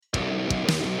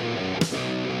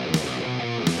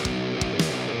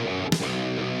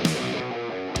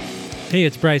Hey,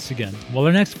 it's Bryce again. While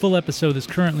our next full episode is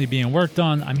currently being worked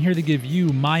on, I'm here to give you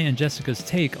my and Jessica's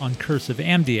take on Curse of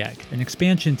Amdiak, an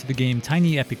expansion to the game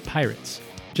Tiny Epic Pirates.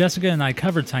 Jessica and I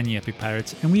covered Tiny Epic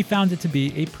Pirates, and we found it to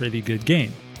be a pretty good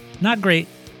game. Not great,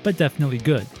 but definitely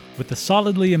good, with a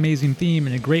solidly amazing theme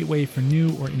and a great way for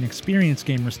new or inexperienced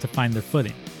gamers to find their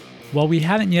footing. While we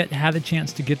haven't yet had a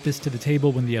chance to get this to the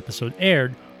table when the episode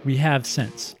aired, we have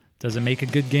since. Does it make a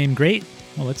good game great?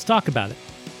 Well, let's talk about it.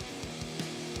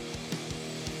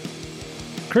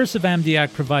 Curse of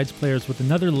Amdiak provides players with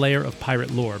another layer of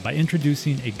pirate lore by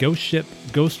introducing a ghost ship,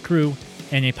 ghost crew,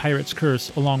 and a pirate's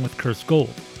curse along with cursed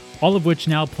gold, all of which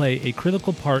now play a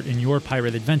critical part in your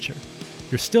pirate adventure.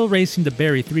 You're still racing to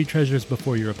bury 3 treasures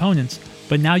before your opponents,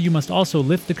 but now you must also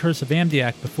lift the Curse of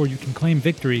Amdiak before you can claim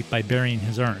victory by burying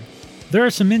his urn. There are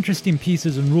some interesting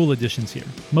pieces and rule additions here,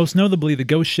 most notably the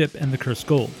ghost ship and the cursed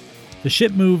gold. The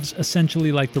ship moves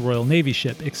essentially like the Royal Navy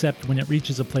ship, except when it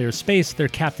reaches a player's space, their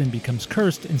captain becomes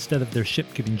cursed instead of their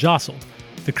ship getting jostled.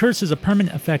 The curse is a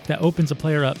permanent effect that opens a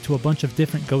player up to a bunch of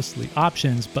different ghostly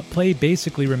options, but play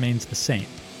basically remains the same.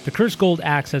 The cursed gold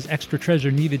acts as extra treasure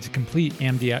needed to complete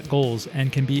Amdiak goals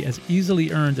and can be as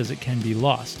easily earned as it can be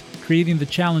lost, creating the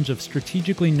challenge of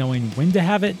strategically knowing when to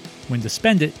have it, when to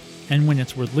spend it, and when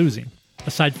it's worth losing.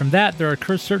 Aside from that, there are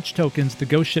cursed search tokens the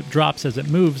ghost ship drops as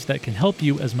it moves that can help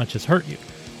you as much as hurt you.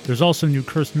 There's also new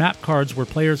cursed map cards where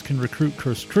players can recruit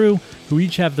cursed crew, who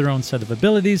each have their own set of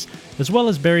abilities, as well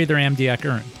as bury their Amdiak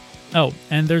urn. Oh,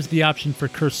 and there's the option for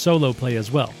cursed solo play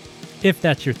as well, if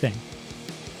that's your thing.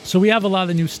 So we have a lot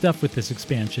of new stuff with this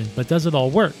expansion, but does it all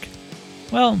work?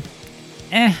 Well,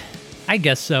 I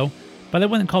guess so, but I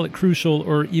wouldn't call it crucial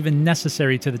or even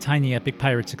necessary to the Tiny Epic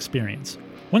Pirates experience.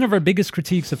 One of our biggest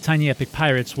critiques of Tiny Epic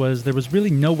Pirates was there was really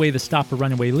no way to stop a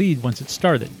runaway lead once it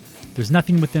started. There's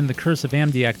nothing within the Curse of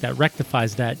Amdiak that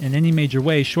rectifies that in any major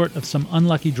way short of some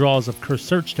unlucky draws of cursed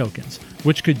search tokens,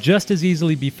 which could just as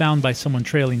easily be found by someone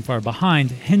trailing far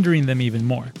behind, hindering them even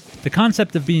more. The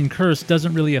concept of being cursed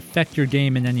doesn't really affect your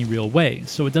game in any real way,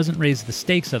 so it doesn't raise the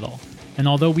stakes at all. And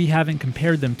although we haven't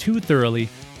compared them too thoroughly,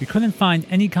 we couldn't find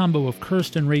any combo of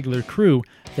cursed and regular crew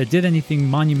that did anything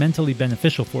monumentally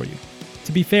beneficial for you.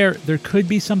 To be fair, there could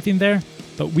be something there,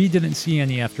 but we didn't see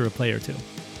any after a play or two.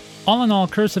 All in all,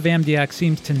 Curse of Amdiak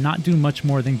seems to not do much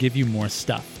more than give you more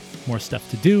stuff. More stuff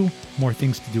to do, more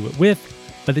things to do it with,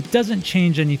 but it doesn't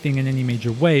change anything in any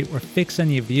major way or fix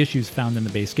any of the issues found in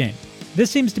the base game. This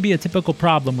seems to be a typical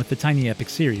problem with the Tiny Epic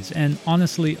series, and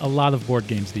honestly, a lot of board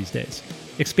games these days.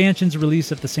 Expansions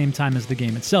release at the same time as the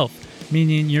game itself,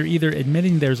 meaning you're either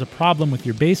admitting there's a problem with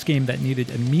your base game that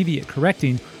needed immediate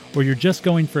correcting, or you're just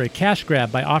going for a cash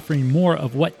grab by offering more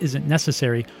of what isn't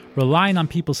necessary, relying on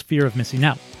people's fear of missing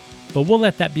out. But we'll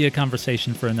let that be a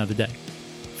conversation for another day.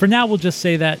 For now, we'll just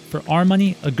say that, for our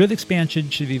money, a good expansion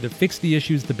should either fix the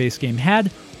issues the base game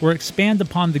had, or expand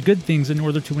upon the good things in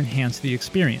order to enhance the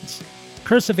experience.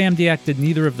 Curse of Amdiak did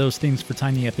neither of those things for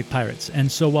Tiny Epic Pirates, and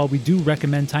so while we do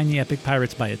recommend Tiny Epic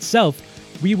Pirates by itself,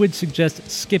 we would suggest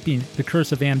skipping the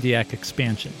Curse of Amdiak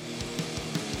expansion.